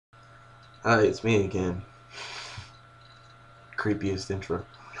Hi, it's me again. Creepiest intro.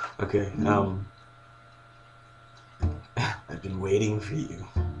 Okay, I've been waiting for you.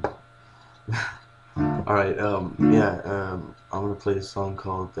 Alright, I'm gonna play this song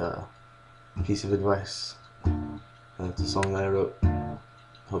called Piece of Advice. It's a song that I wrote.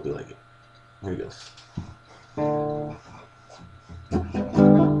 Hope you like it. Here it goes.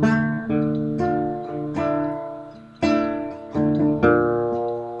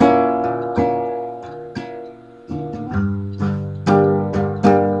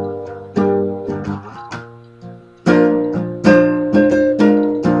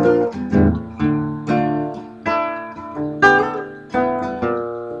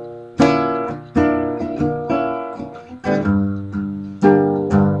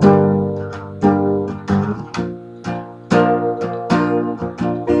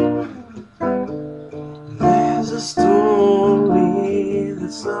 There's a story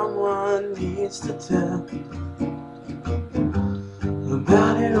that someone needs to tell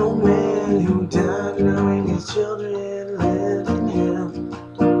about an old man who died knowing his children lived in hell.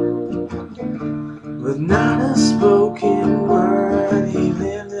 With not a spoken word, he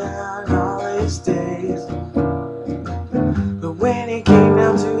lived out all his days. But when it came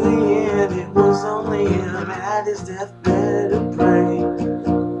down to the end, it was only him at his deathbed to pray.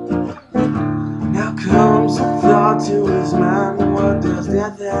 Now comes a thought to his mind, what does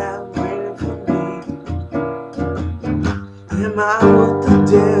death have waiting for me? Am I what the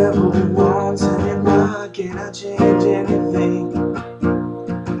devil wants, and if not, can I change anything?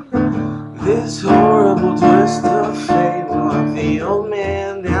 This horrible twist of fate locked the old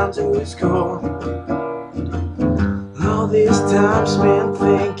man down to his core. All this time spent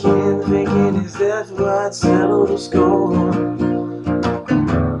thinking his death would settle the score.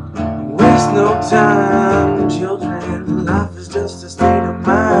 Waste no time, children, life is just a state of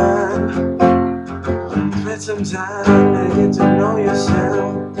mind. Spend some time to get to know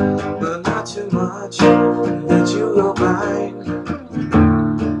yourself, but not too much that you go blind.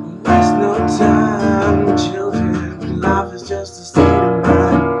 Waste no time, children, life is just a state of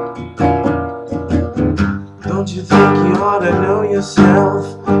mind. Don't you think you ought to know yourself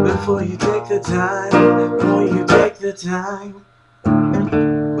before you take the time, before you take the time?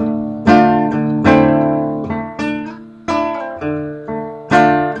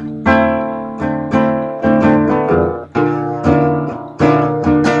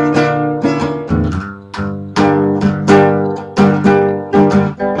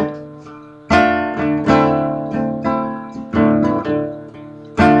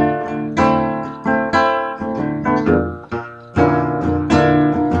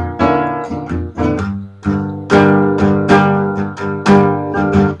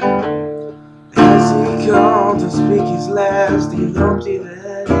 To speak his last, he hoped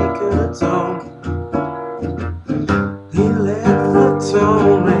that he could atone. He let the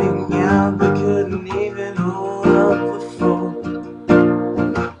tone ring out, but couldn't even hold up the phone.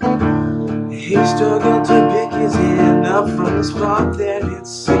 He struggled to pick his hand up from the spot that it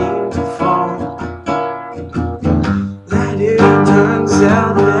seemed to fall. That it turns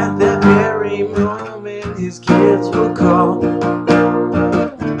out that that very moment his kids will call.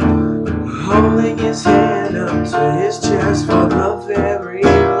 Holding his hand up to his chest for the very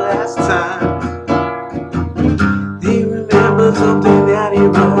last time. He remembered something that he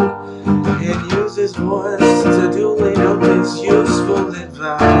wrote and used his voice to duly note his useful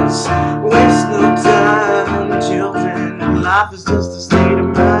advice. Waste no time, children, life is just a state of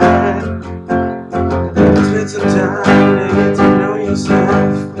mind. Spend some time to get to know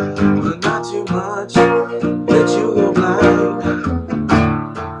yourself, but not too much that you go blind.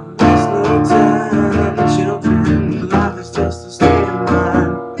 Children, life is just a state of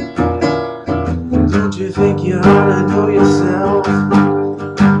mind. Don't you think you ought to know yourself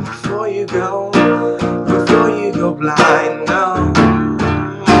before you go blind? No.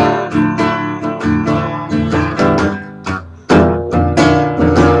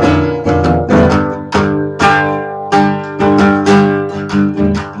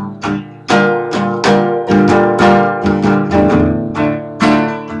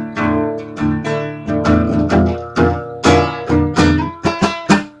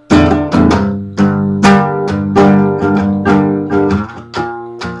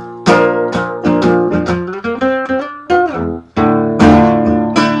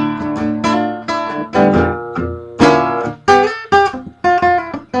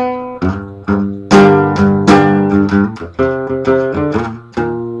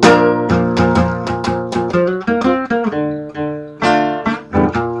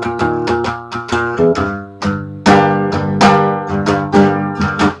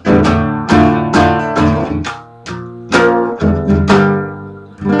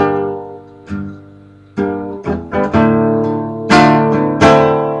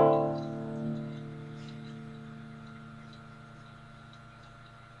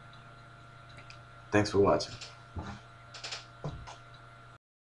 Thanks for watching.